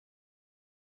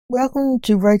Welcome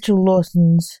to Rachel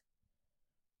Lawson's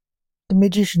The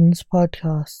Magicians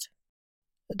podcast,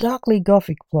 a darkly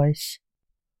gothic place.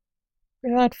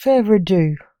 Without further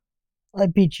ado, I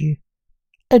bid you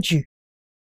adieu.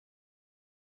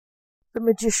 The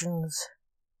Magicians,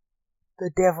 the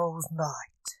Devil's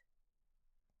Night.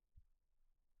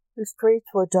 The streets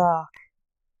were dark,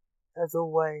 as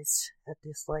always at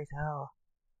this late hour.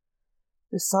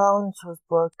 The silence was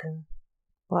broken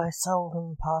by a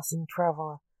seldom passing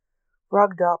traveller,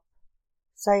 rugged up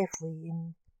safely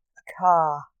in a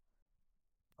car,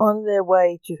 on their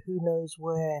way to who knows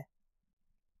where.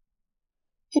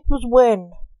 It was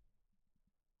when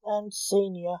Lance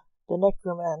Senior, the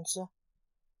necromancer,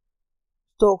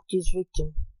 stalked his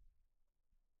victim,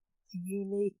 a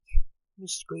unique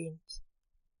miscreant,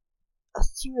 a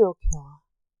serial killer,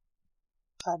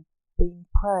 had been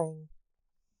preying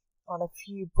on a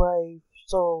few brave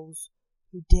souls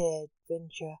who dared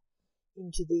venture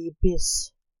into the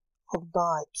abyss of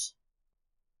night.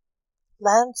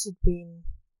 Lance had been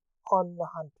on the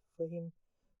hunt for him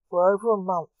for over a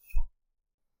month,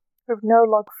 with no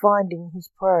luck finding his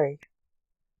prey.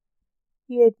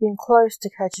 He had been close to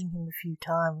catching him a few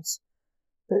times,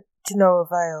 but to no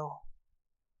avail.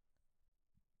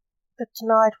 But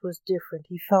tonight was different.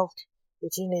 He felt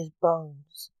it in his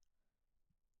bones.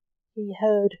 He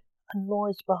heard a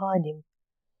noise behind him.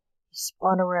 He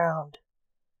spun around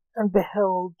and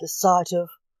beheld the sight of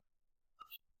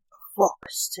a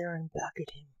fox staring back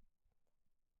at him.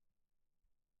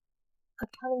 A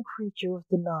cunning creature of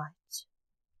the night,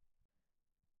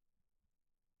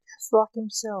 just like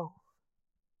himself,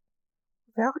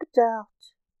 without a doubt,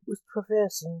 was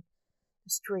traversing the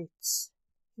streets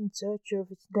in search of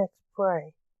its next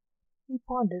prey. He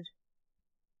pondered.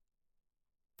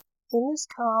 In this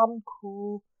calm,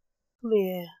 cool,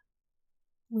 clear,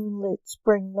 moonlit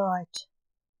spring night,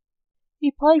 he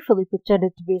playfully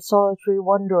pretended to be a solitary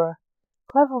wanderer,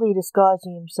 cleverly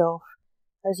disguising himself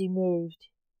as he moved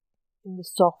in the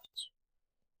soft,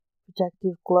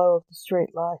 protective glow of the street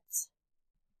lights.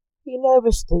 He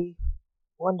nervously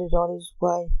wandered on his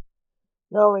way,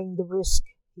 knowing the risk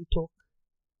he took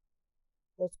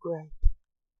was great.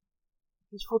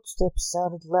 His footsteps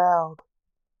sounded loud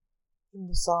in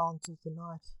the silence of the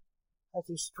night as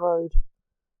he strode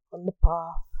on the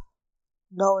path,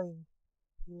 knowing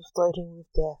he was flirting with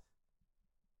death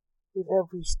with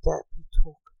every step he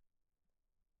took.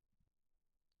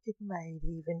 It made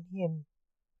even him,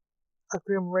 a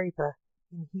grim reaper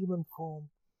in human form,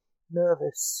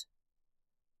 nervous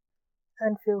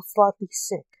and feel slightly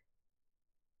sick.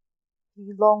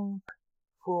 He longed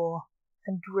for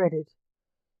and dreaded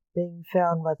being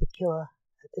found by the killer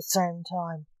at the same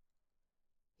time.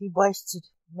 He wasted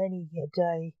many a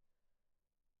day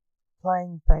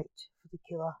playing bait for the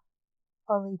killer,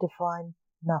 only to find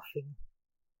nothing.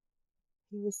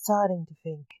 He was starting to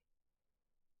think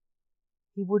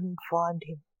he wouldn't find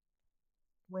him,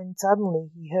 when suddenly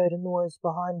he heard a noise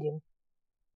behind him.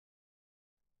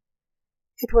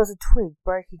 It was a twig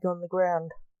breaking on the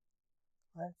ground.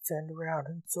 Lance turned around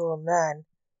and saw a man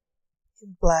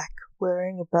in black,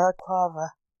 wearing a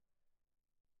balaclava,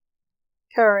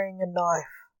 carrying a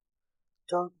knife.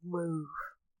 "Don't move,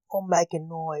 or make a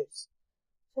noise,"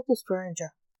 said the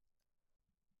stranger.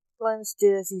 Lance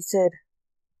did as he said.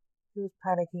 He was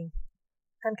panicking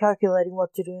and calculating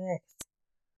what to do next.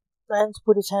 Lance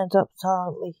put his hands up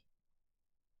silently.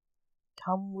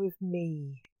 "Come with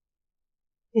me,"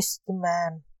 hissed the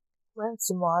man. Lance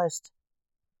surmised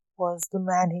was the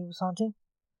man he was hunting.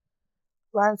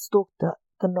 Lance stalked the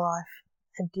knife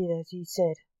and did as he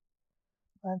said.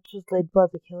 Lance was led by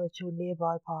the killer to a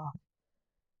nearby park.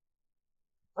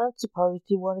 Lance supposed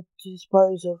he wanted to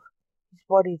dispose of his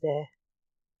body there.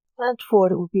 Lance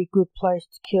thought it would be a good place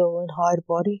to kill and hide a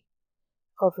body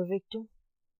of a victim,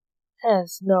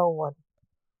 as no one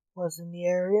was in the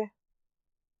area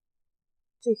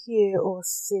to hear or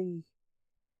see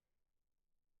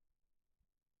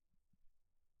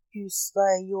you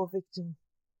slay your victim.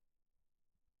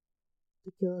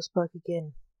 The killer spoke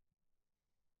again.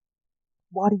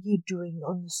 "What are you doing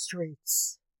on the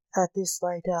streets at this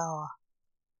late hour?"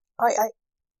 I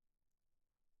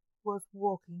was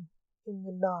walking in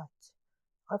the night.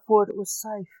 I thought it was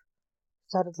safe,"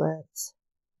 stuttered Lance,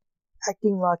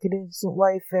 acting like an innocent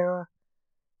wayfarer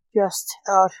just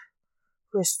out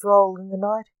for a stroll in the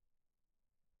night.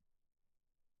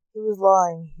 He was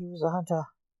lying. He was a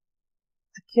hunter,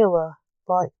 a killer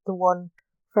like the one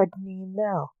threatening him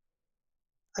now,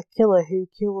 a killer who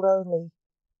killed only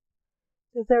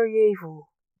the very evil,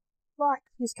 like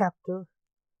his captor.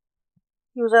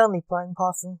 He was only playing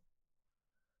possum.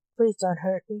 "Please don't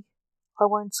hurt me. I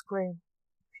won't scream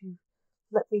if you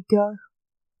Let me go,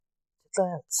 said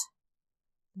Lance.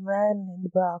 The man in the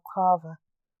balaclava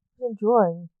was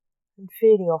enjoying and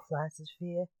feeding off Lance's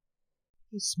fear.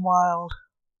 He smiled.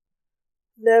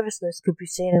 Nervousness could be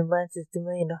seen in Lance's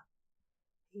demeanour.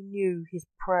 He knew his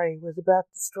prey was about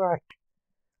to strike.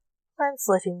 Lance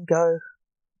let him go.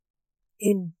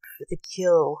 In for the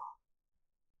kill.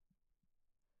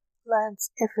 Lance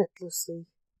effortlessly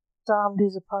disarmed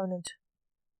his opponent.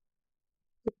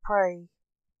 The prey,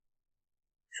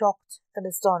 shocked and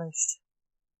astonished.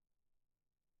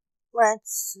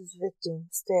 Lance's victim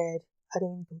stared at him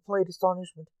in complete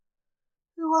astonishment.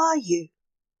 "Who are you?"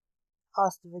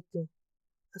 asked the victim.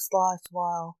 A sly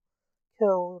smile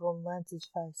curled on Lance's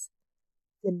face.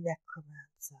 "The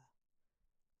necromancer,"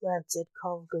 Lance said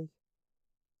coldly.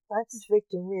 Lance's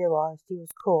victim realized he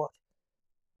was caught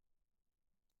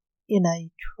in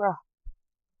a trap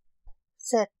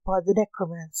set by the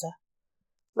necromancer.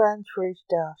 Lance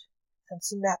reached out and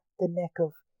snapped the neck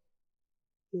of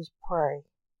his prey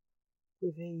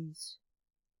with ease.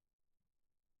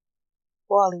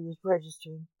 While he was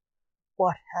registering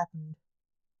what happened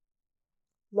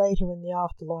later in the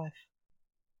afterlife,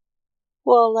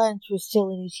 while Lance was still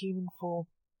in his human form,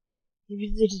 he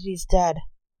visited his dad,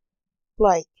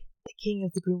 Blake, the king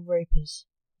of the Grim Reapers.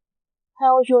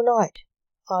 "How was your night?"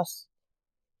 asked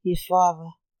his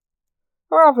father.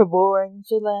 "Rather boring,"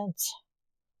 said Lance,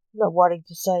 not wanting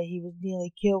to say he was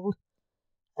nearly killed,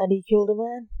 and he killed a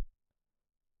man.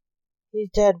 His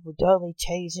dad would only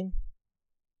tease him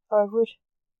over it.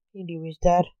 He knew his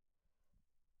dad.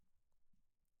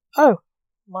 "Oh,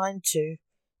 mine too,"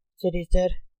 said his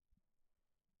dad.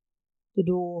 The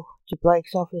door to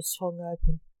Blake's office swung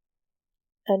open,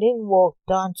 and in walked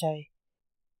Dante,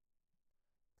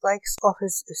 Blake's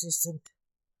office assistant,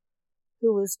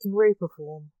 who was in Reaper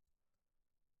form,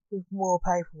 with more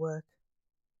paperwork.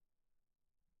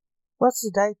 "What's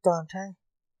the date, Dante?"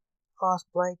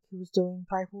 asked Blake, who was doing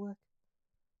paperwork.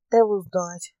 "Devil's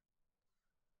Night."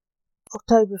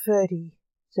 "October 30,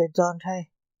 said Dante.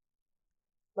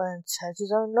 "Lance has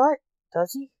his own night,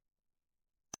 does he?"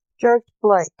 joked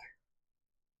Blake.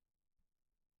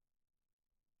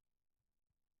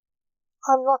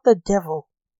 "I'm not the devil,"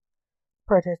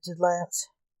 protested Lance.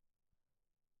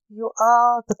 "You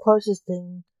are the closest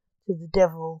thing to the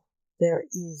devil there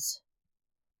is,"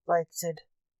 Blake said.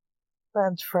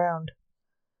 Lance frowned.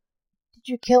 "Did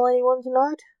you kill anyone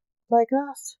tonight?" Blake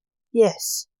asked.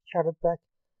 "Yes," shouted back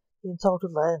the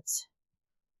insulted Lance.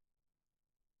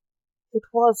 "It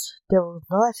was Devil's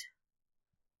Night,"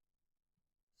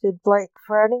 said Blake,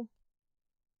 frowning.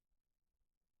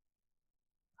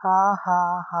 "Ha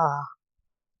ha ha,"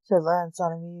 said Lance,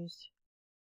 unamused.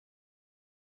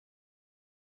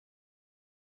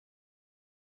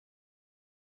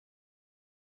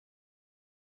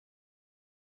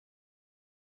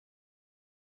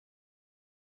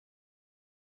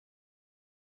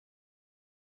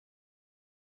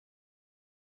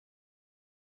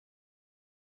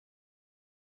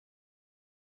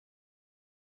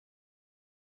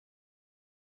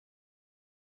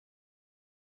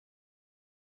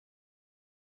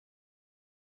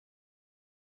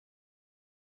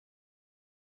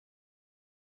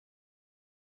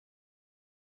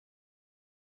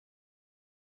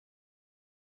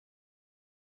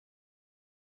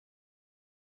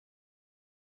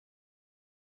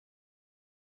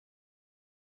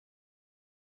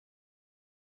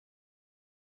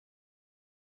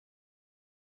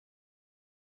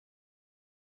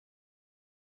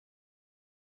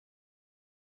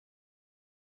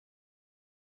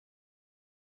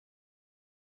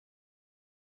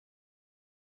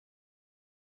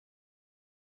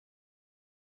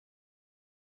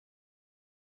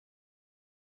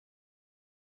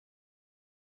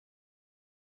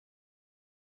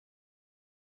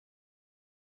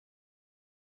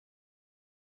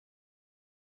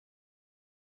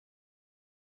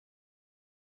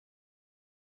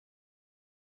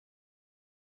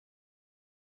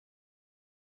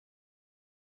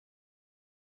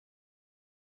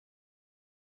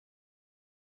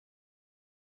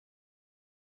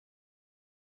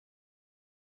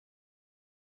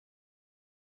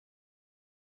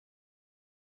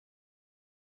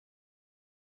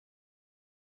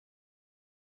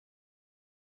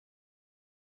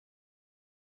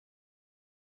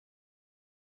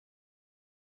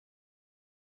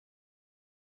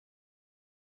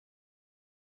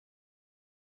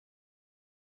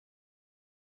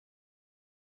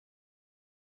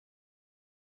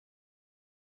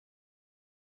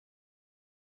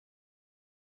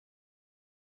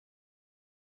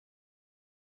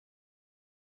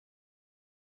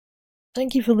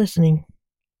 Thank you for listening.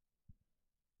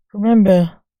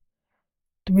 Remember,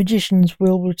 the magicians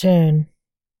will return,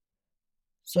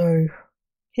 so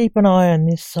keep an eye on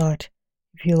this site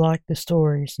if you like the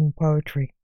stories and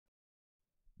poetry.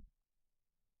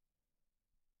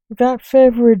 Without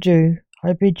further ado,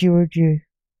 I bid you adieu.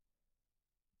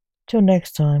 Till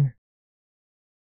next time.